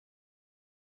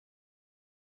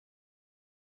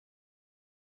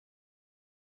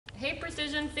Hey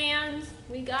Precision fans,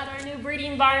 we got our new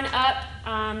breeding barn up.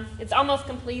 It's almost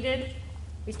completed.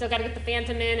 We still got to get the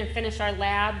Phantom in and finish our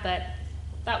lab, but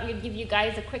thought we'd give you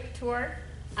guys a quick tour.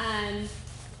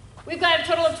 We've got a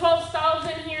total of 12 stalls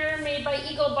in here made by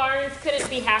Eagle Barns. Couldn't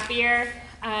be happier.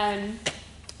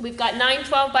 We've got 9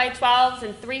 12x12s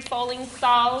and 3 foaling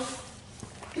stalls.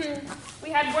 We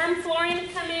had worm flooring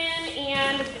come in,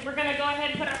 and we're going to go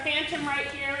ahead and put our Phantom right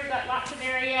here. We've got lots of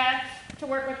area to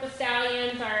work with the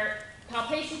stallions. Our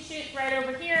palpation chute right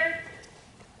over here.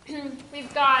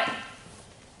 We've got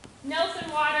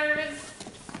Nelson waters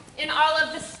in all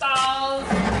of the stalls.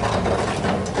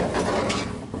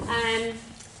 And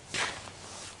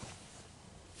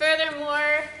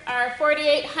furthermore, our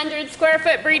 4,800 square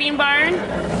foot breeding barn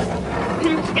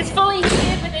is fully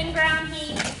heated with in-ground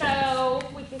heat, so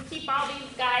we can keep all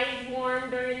these guys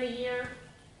warm during the year.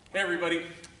 Hey everybody,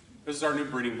 this is our new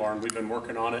breeding barn. We've been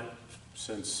working on it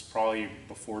since probably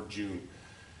before June.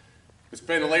 It's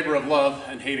been a labor of love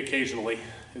and hate occasionally.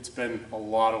 It's been a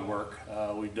lot of work.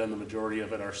 We've done the majority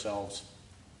of it ourselves.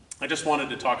 I just wanted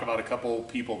to talk about a couple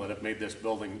people that have made this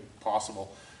building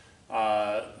possible.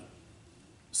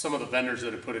 Some of the vendors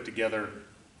that have put it together,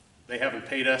 they haven't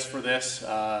paid us for this.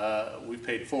 We've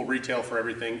paid full retail for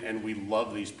everything, and we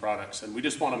love these products. And we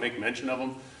just want to make mention of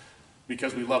them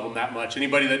because we love them that much.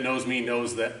 Anybody that knows me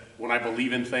knows that when I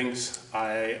believe in things,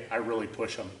 I really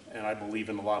push them, and I believe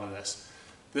in a lot of this.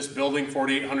 This building,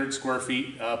 4,800 square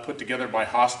feet, put together by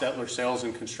Hostetler Sales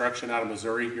and Construction out of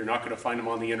Missouri. You're not going to find them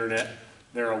on the internet.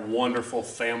 They're a wonderful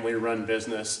family-run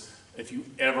business. If you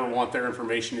ever want their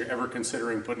information, you're ever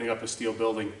considering putting up a steel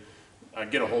building,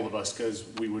 get a hold of us because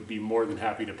we would be more than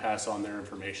happy to pass on their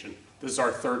information. This is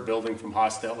our 3rd building from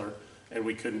Hostetler, and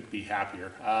we couldn't be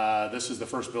happier. This is the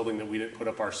first building that we didn't put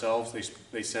up ourselves.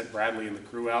 They sent Bradley and the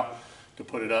crew out to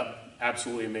put it up.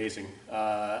 Absolutely amazing.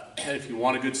 If you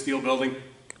want a good steel building,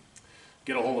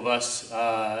 get a hold of us,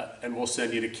 and we'll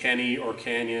send you to Kenny or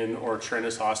Canyon or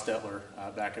Trennis Hostetler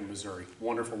back in Missouri.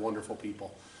 Wonderful, wonderful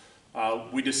people.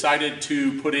 We decided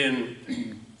to put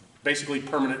in basically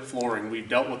permanent flooring. We've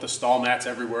dealt with the stall mats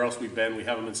everywhere else we've been. We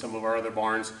have them in some of our other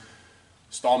barns.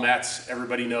 Stall mats,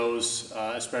 everybody knows,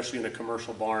 especially in a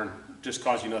commercial barn, just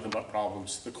cause you nothing but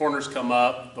problems. The corners come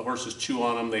up, the horses chew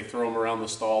on them, they throw them around the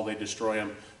stall, they destroy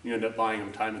them. You end up buying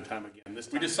them time and time again.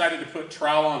 We decided to put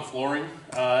trowel on flooring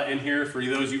in here. For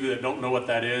those of you that don't know what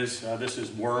that is, this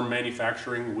is Worm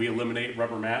Manufacturing. We eliminate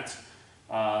rubber mats.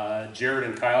 Jared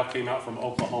and Kyle came out from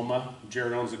Oklahoma.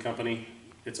 Jared owns the company.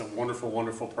 It's a wonderful,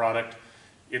 wonderful product.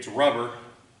 It's rubber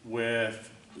with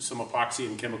some epoxy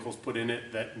and chemicals put in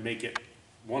it that make it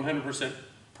 100%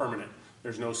 permanent.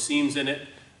 There's no seams in it.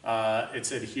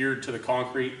 It's adhered to the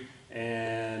concrete,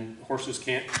 and horses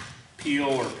can't peel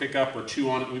or pick up or chew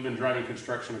on it. We've been driving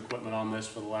construction equipment on this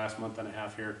for the last month and a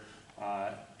half here,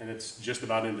 and it's just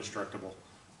about indestructible.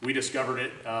 We discovered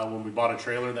it when we bought a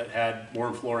trailer that had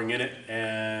worm flooring in it,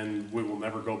 and we will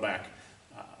never go back.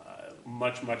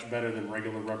 Much, much better than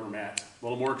regular rubber mats. A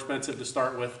little more expensive to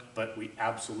start with, but we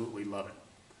absolutely love it.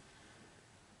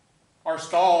 Our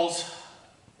stalls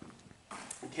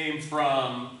came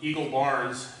from Eagle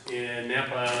Barns in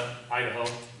Nampa, Idaho.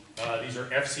 These are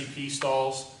FCP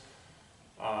stalls.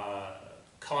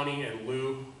 Connie and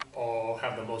Lou all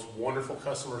have the most wonderful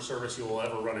customer service you will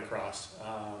ever run across.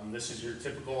 This is your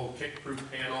typical kick-proof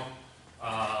panel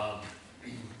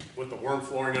with the worm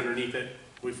flooring underneath it.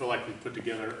 We feel like we've put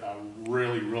together a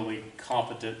really, really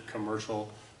competent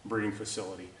commercial breeding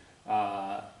facility.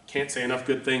 Can't say enough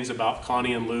good things about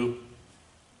Connie and Lou.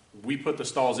 We put the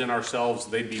stalls in ourselves.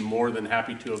 They'd be more than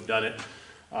happy to have done it.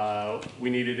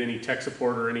 We needed any tech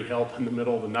support or any help in the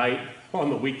middle of the night, on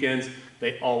the weekends.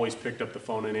 They always picked up the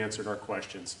phone and answered our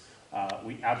questions.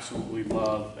 We absolutely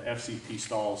love the FCP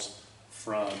stalls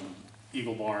from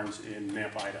Eagle Barns in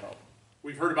Nampa, Idaho.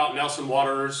 We've heard about Nelson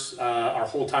Waters our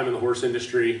whole time in the horse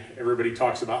industry. Everybody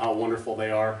talks about how wonderful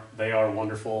they are. They are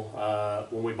wonderful.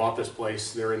 When we bought this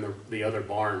place, they're in the other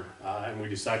barn, and we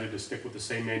decided to stick with the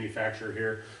same manufacturer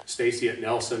here. Stacy at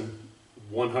Nelson,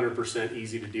 100%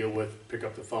 easy to deal with. Pick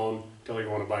up the phone, tell her you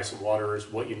want to buy some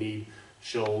waters, what you need.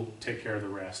 She'll take care of the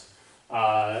rest.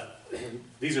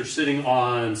 These are sitting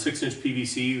on 6-inch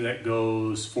PVC that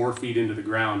goes 4 feet into the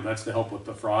ground. That's to help with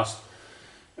the frost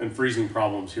and freezing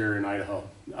problems here in Idaho.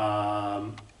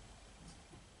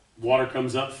 Water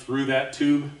comes up through that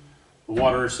tube. The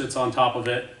water sits on top of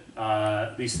it.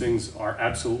 These things are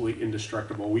absolutely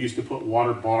indestructible. We used to put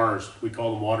water bars, we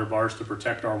call them water bars, to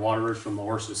protect our waterers from the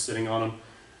horses sitting on them.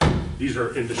 These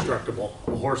are indestructible.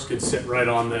 A horse could sit right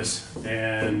on this,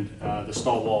 and the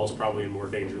stall wall is probably in more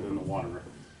danger than the waterer.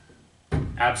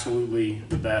 absolutely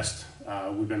the best.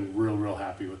 We've been real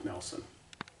happy with Nelson.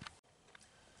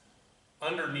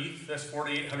 Underneath this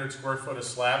 4,800 square foot of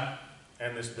slab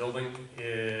and this building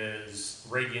is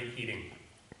radiant heating.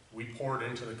 We poured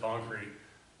into the concrete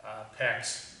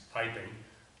PEX piping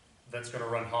that's going to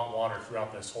run hot water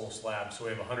throughout this whole slab. So we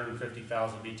have a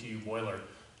 150,000 BTU boiler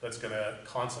that's going to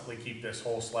constantly keep this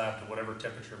whole slab to whatever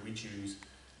temperature we choose,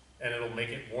 and it'll make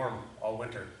it warm all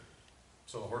winter.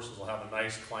 So the horses will have a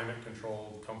nice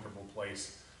climate-controlled, comfortable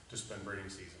place to spend breeding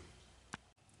season.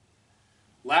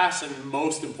 Last and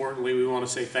most importantly, we want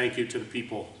to say thank you to the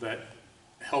people that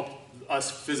helped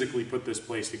us physically put this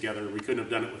place together. We couldn't have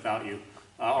done it without you.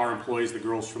 Our employees, the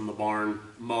girls from the barn,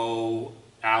 Mo,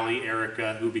 Allie,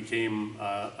 Erica, who became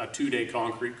a 2-day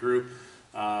concrete crew.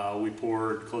 We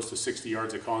poured close to 60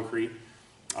 yards of concrete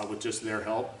with just their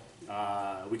help.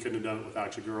 We couldn't have done it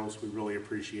without you girls. We really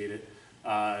appreciate it.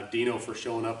 Dino for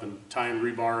showing up and tying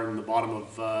rebar in the bottom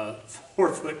of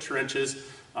 4-foot trenches.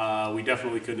 We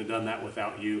definitely couldn't have done that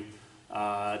without you.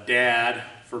 Dad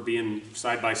for being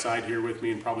side by side here with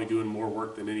me and probably doing more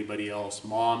work than anybody else.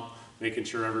 Mom, making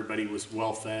sure everybody was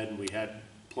well fed and we had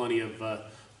plenty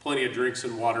of drinks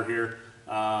and water here.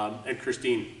 And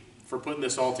Christine for putting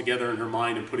this all together in her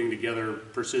mind and putting together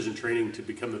Precision Training to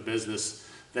become the business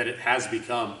that it has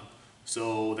become,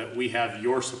 so that we have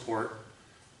your support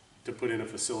to put in a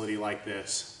facility like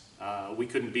this. We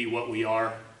couldn't be what we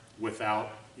are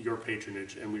without your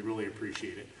patronage, and we really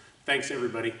appreciate it. Thanks,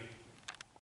 everybody.